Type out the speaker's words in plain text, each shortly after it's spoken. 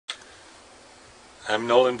I'm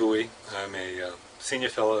Nolan Bowie. I'm a senior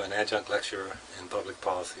fellow and adjunct lecturer in public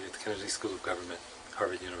policy at the Kennedy School of Government,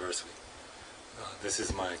 Harvard University. This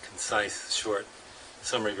is my concise, short,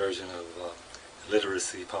 summary version of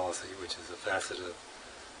literacy policy, which is a facet of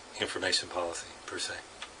information policy per se.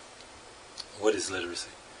 What is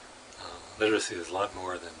literacy? Literacy is a lot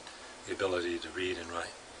more than the ability to read and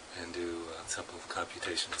write and do simple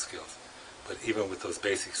computational skills. But even with those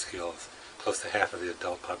basic skills, close to half of the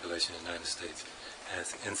adult population in the United States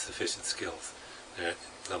has insufficient skills. They're at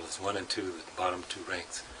levels 1 and 2, the bottom two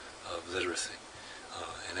ranks of literacy.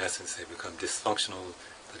 In essence, they become dysfunctional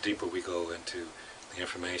the deeper we go into the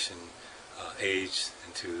information age,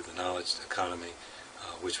 into the knowledge economy,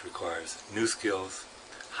 which requires new skills,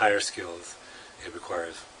 higher skills. It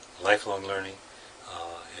requires lifelong learning.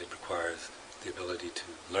 It requires the ability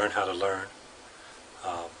to learn how to learn.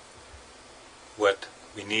 What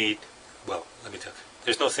we need, well, let me tell you,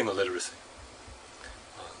 there's no single literacy.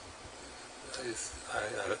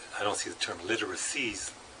 I don't see the term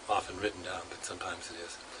literacies often written down, but sometimes it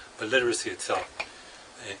is. But literacy itself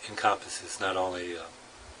encompasses not only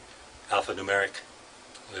alphanumeric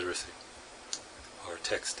literacy, or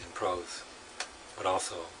text and prose, but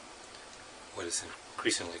also what is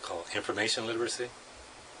increasingly called information literacy,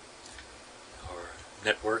 or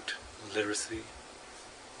networked literacy,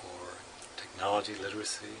 or technology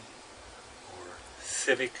literacy, or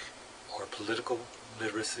civic or political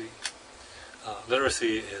literacy.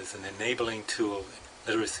 Literacy is an enabling tool.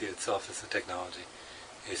 Literacy itself is a technology.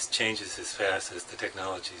 It changes as fast as the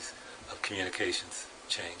technologies of communications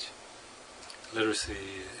change. Literacy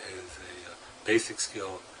is a basic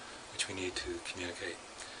skill which we need to communicate.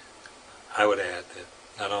 I would add that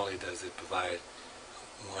not only does it provide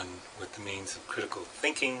one with the means of critical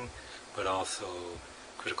thinking, but also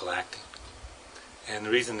critical acting. And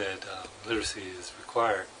the reason that literacy is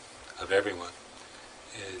required of everyone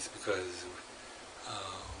is because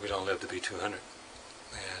we don't live to be 200,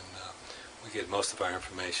 and we get most of our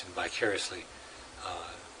information vicariously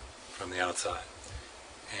from the outside.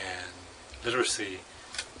 And literacy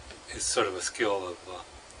is sort of a skill of,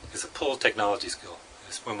 is a pull technology skill.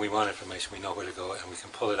 It's when we want information, we know where to go, and we can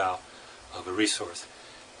pull it out of a resource,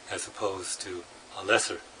 as opposed to a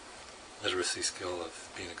lesser literacy skill of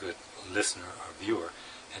being a good listener or viewer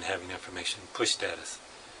and having information pushed at us,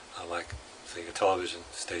 like, say, a television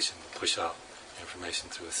station will push out information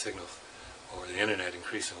through a signal, or the internet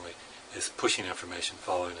increasingly is pushing information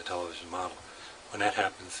following a television model. When that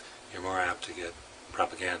happens, you're more apt to get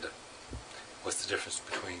propaganda. What's the difference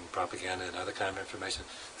between propaganda and other kind of information?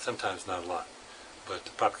 Sometimes not a lot, but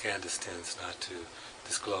the propagandist tends not to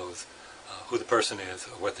disclose who the person is,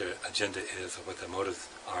 or what their agenda is, or what their motives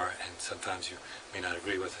are, and sometimes you may not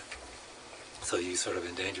agree with it. So you sort of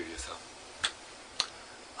endanger yourself.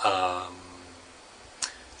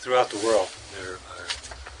 Throughout the world, there are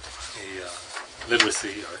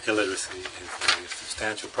literacy or illiteracy is a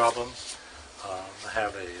substantial problem. I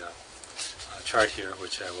have a chart here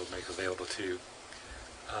which I will make available to you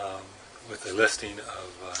with a listing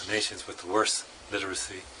of nations with the worst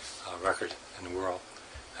literacy record in the world.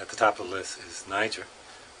 At the top of the list is Niger,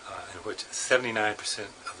 in which 79%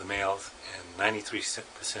 of the males and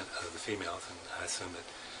 93% of the females, and I assume that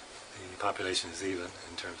the population is even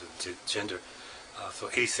in terms of gender, so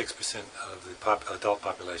 86% of the adult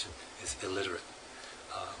population is illiterate.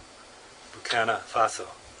 Burkina Faso,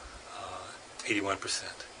 81%.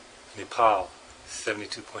 Nepal,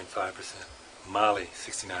 72.5%. Mali,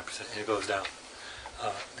 69%, and it goes down.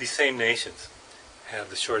 These same nations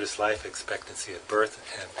have the shortest life expectancy at birth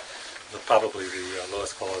and probably the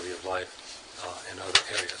lowest quality of life in other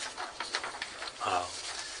areas.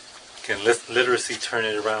 Can literacy turn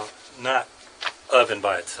it around? Not of and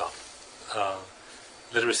by itself.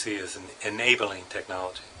 Literacy is an enabling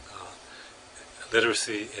technology.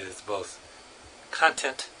 Literacy is both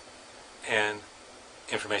content and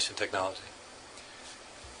information technology.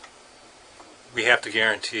 We have to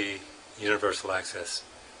guarantee universal access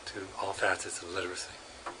to all facets of literacy.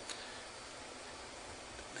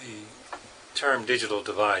 The term digital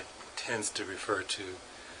divide tends to refer to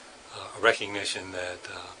a recognition that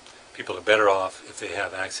people are better off if they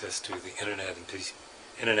have access to the internet and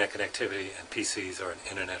internet connectivity, and PCs are an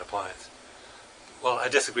internet appliance. Well, I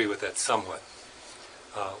disagree with that somewhat.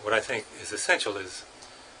 What I think is essential is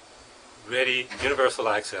universal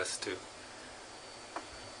access to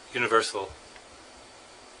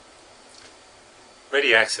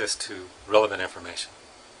ready access to relevant information.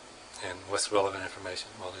 And what's relevant information?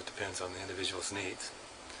 Well, it depends on the individual's needs,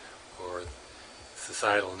 or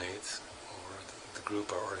societal needs, or the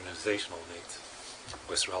group or organizational needs.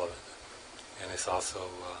 What's relevant? And it's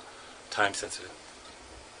also time sensitive.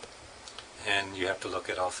 and you have to look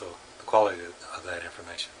at also the quality of that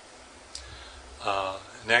information.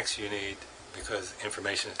 Next, you need, because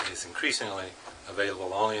information is increasingly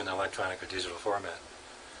available only in electronic or digital format,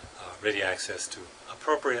 ready access to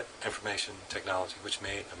appropriate information technology, which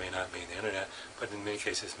may or may not mean the internet, but in many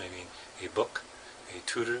cases may mean a book, a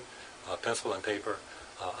tutor, pencil and paper,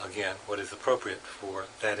 again, what is appropriate for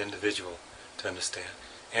that individual to understand,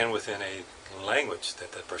 and within a language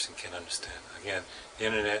that that person can understand. Again, the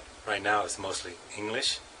internet right now is mostly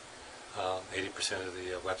English. 80% of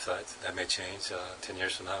the websites. That may change 10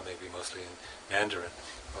 years from now, maybe mostly in Mandarin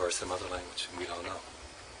or some other language, we don't know.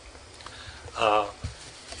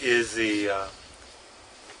 Is the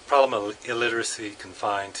problem of illiteracy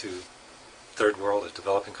confined to third world or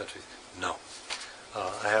developing countries? No.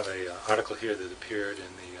 I have an article here that appeared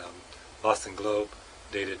in the Boston Globe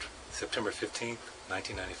dated September 15th,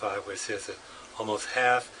 1995, where it says that almost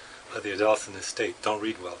half of the adults in this state don't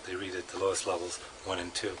read well. They read at the lowest levels, 1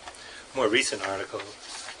 and 2. More recent article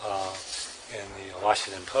in the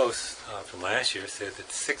Washington Post from last year said that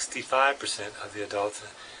 65% of the adults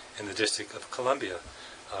in the District of Columbia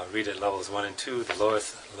read at levels 1 and 2, the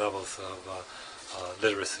lowest levels of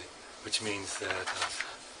literacy, which means that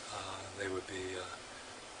they would be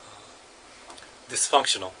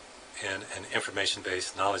dysfunctional in an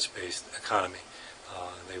information-based, knowledge-based economy.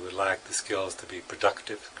 They would lack the skills to be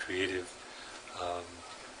productive, creative,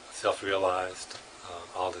 self-realized,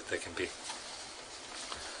 all that they can be.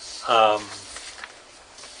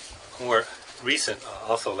 More recent,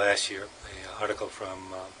 also last year, an article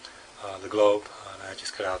from the Globe, and I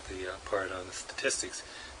just cut out the part on the statistics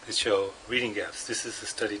that show reading gaps. This is a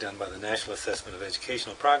study done by the National Assessment of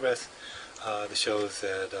Educational Progress that shows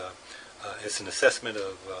that it's an assessment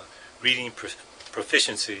of reading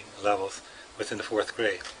proficiency levels within the 4th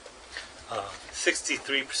grade.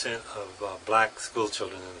 63% of black school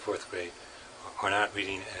children in the 4th grade are not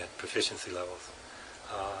reading at proficiency levels.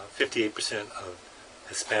 58% of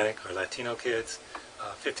Hispanic or Latino kids,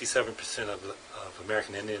 57% of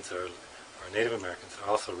American Indians or Native Americans are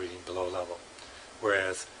also reading below level,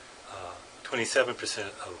 whereas 27%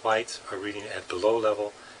 of whites are reading at below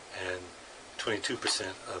level, and 22%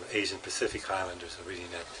 of Asian Pacific Islanders are reading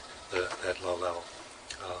at that low level.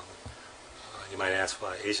 You might ask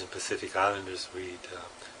why Asian Pacific Islanders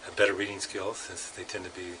have better reading skills, since they tend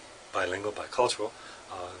to be bilingual, bicultural,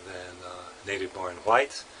 than native-born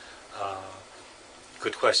whites.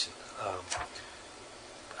 Good question.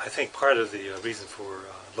 I think part of the reason for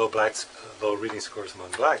low reading scores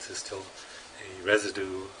among blacks is still a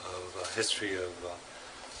residue of history of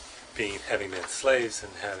having been slaves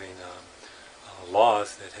and having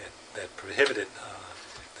laws that prohibited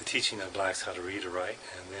the teaching of blacks how to read or write,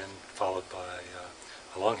 and then followed by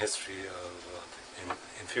a long history of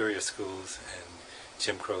inferior schools and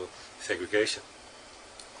Jim Crow segregation,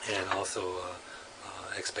 and also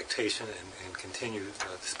expectation and continued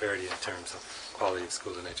disparity in terms of quality of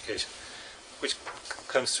school and education, which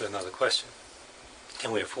comes to another question.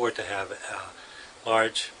 Can we afford to have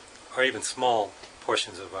large or even small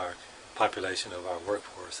portions of our population, of our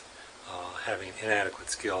workforce, having inadequate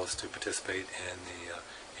skills to participate in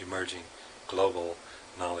the emerging global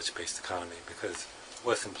knowledge-based economy? Because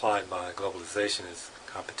what's implied by globalization is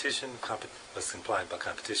competition. What's implied by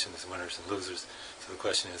competition is winners and losers. So the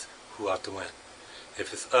question is, who ought to win?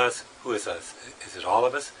 If it's us, who is us? Is it all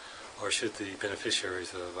of us? Or should the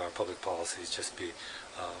beneficiaries of our public policies just be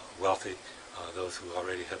wealthy, those who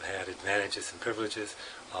already have had advantages and privileges,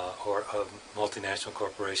 or of multinational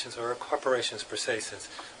corporations, or corporations per se, since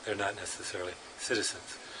they're not necessarily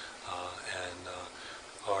citizens?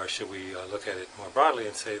 Or should we look at it more broadly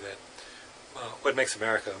and say that what makes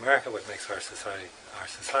America America, what makes our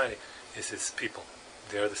society is its people.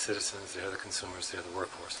 They're the citizens, they're the consumers, they're the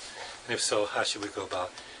workforce. And if so, how should we go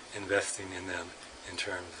about investing in them in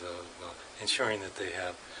terms of ensuring that they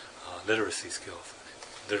have literacy skills?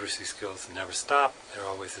 Literacy skills never stop, they're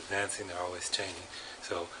always advancing, they're always changing.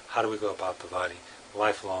 So how do we go about providing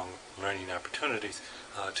lifelong learning opportunities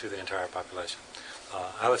to the entire population?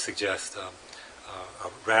 I would suggest a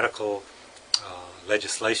radical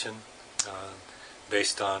legislation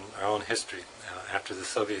based on our own history. After the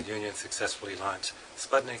Soviet Union successfully launched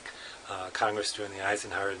Sputnik, Congress during the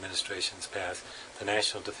Eisenhower administrations passed the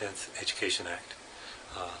National Defense Education Act.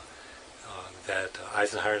 That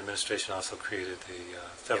Eisenhower administration also created the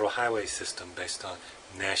federal highway system based on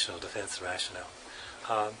national defense rationale.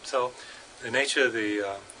 So the nature of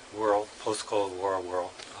the world, post-Cold War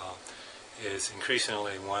world, is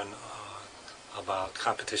increasingly one about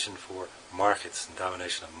competition for markets and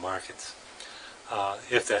domination of markets.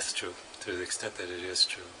 If that's true, to the extent that it is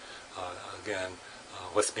true, again,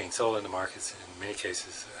 what's being sold in the markets in many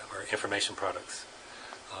cases are information products,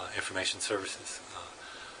 information services.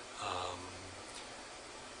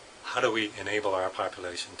 How do we enable our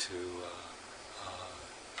population to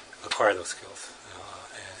acquire those skills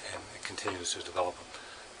and continue to develop them?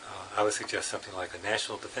 I would suggest something like a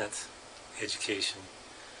National Defense, Education,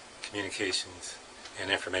 Communications, and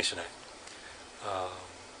Information Act.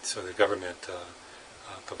 So the government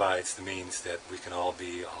provides the means that we can all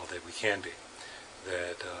be all that we can be.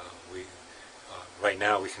 That right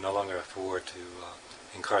now we can no longer afford to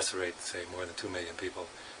incarcerate, say, more than 2 million people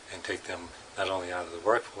and take them not only out of the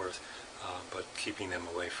workforce, but keeping them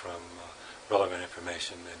away from relevant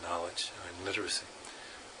information and knowledge and literacy.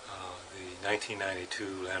 The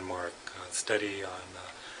 1992 landmark study on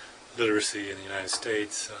literacy in the United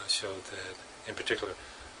States showed that, in particular,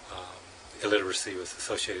 illiteracy was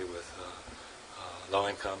associated with low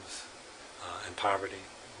incomes and poverty,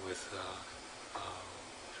 with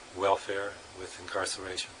welfare, with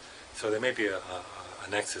incarceration. So there may be a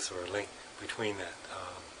nexus or a link between that.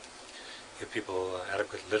 Give people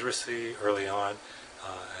adequate literacy early on,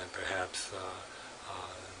 and perhaps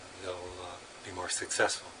they'll be more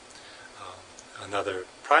successful. Another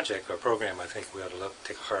project or program I think we ought to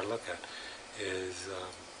take a hard look at is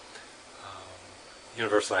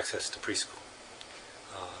universal access to preschool.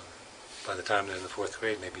 By the time they're in the 4th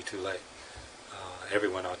grade, it may be too late.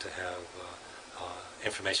 Everyone ought to have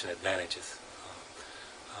information advantages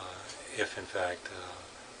if, in fact,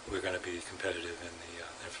 we're going to be competitive in the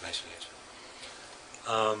information age.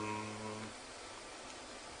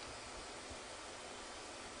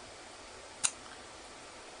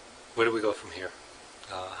 Where do we go from here?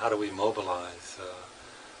 How do we mobilize?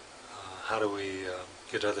 How do we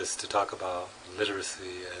get others to talk about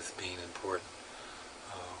literacy as being important?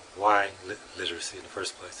 Why literacy in the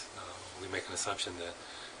first place? We make an assumption that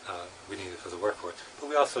we need it for the workforce, but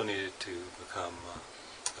we also need it to become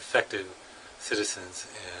effective citizens,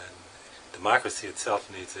 and democracy itself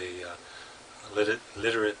needs a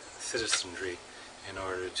literate citizenry in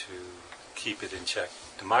order to keep it in check.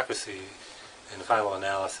 Democracy, in the final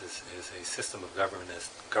analysis, is a system of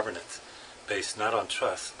governance based not on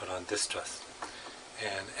trust but on distrust.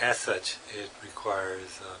 And as such, it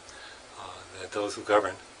requires that those who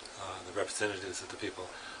govern, the representatives of the people,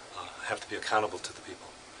 have to be accountable to the people.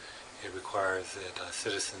 It requires that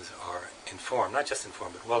citizens are informed, not just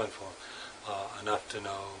informed, but well informed, enough to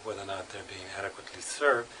know whether or not they're being adequately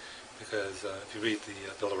served. Because if you read the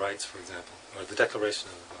Bill of Rights, for example, or the Declaration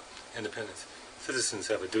of Independence, citizens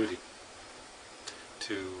have a duty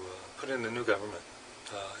to put in a new government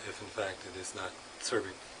if, in fact, it is not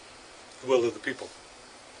serving the will of the people.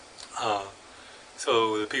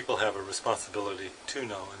 So the people have a responsibility to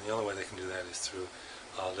know, and the only way they can do that is through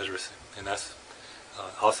literacy. And that's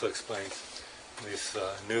also explains this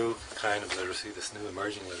new kind of literacy, this new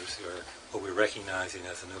emerging literacy, or what we're recognizing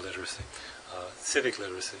as a new literacy, civic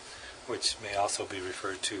literacy, which may also be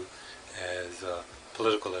referred to as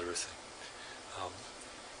political literacy.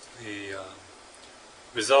 The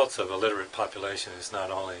results of a literate population is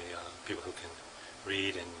not only people who can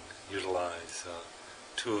read and utilize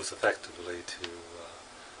tools effectively to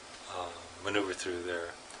maneuver through their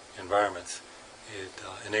environments. It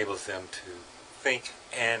enables them to think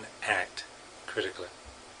and act critically.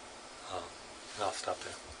 And I'll stop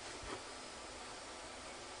there.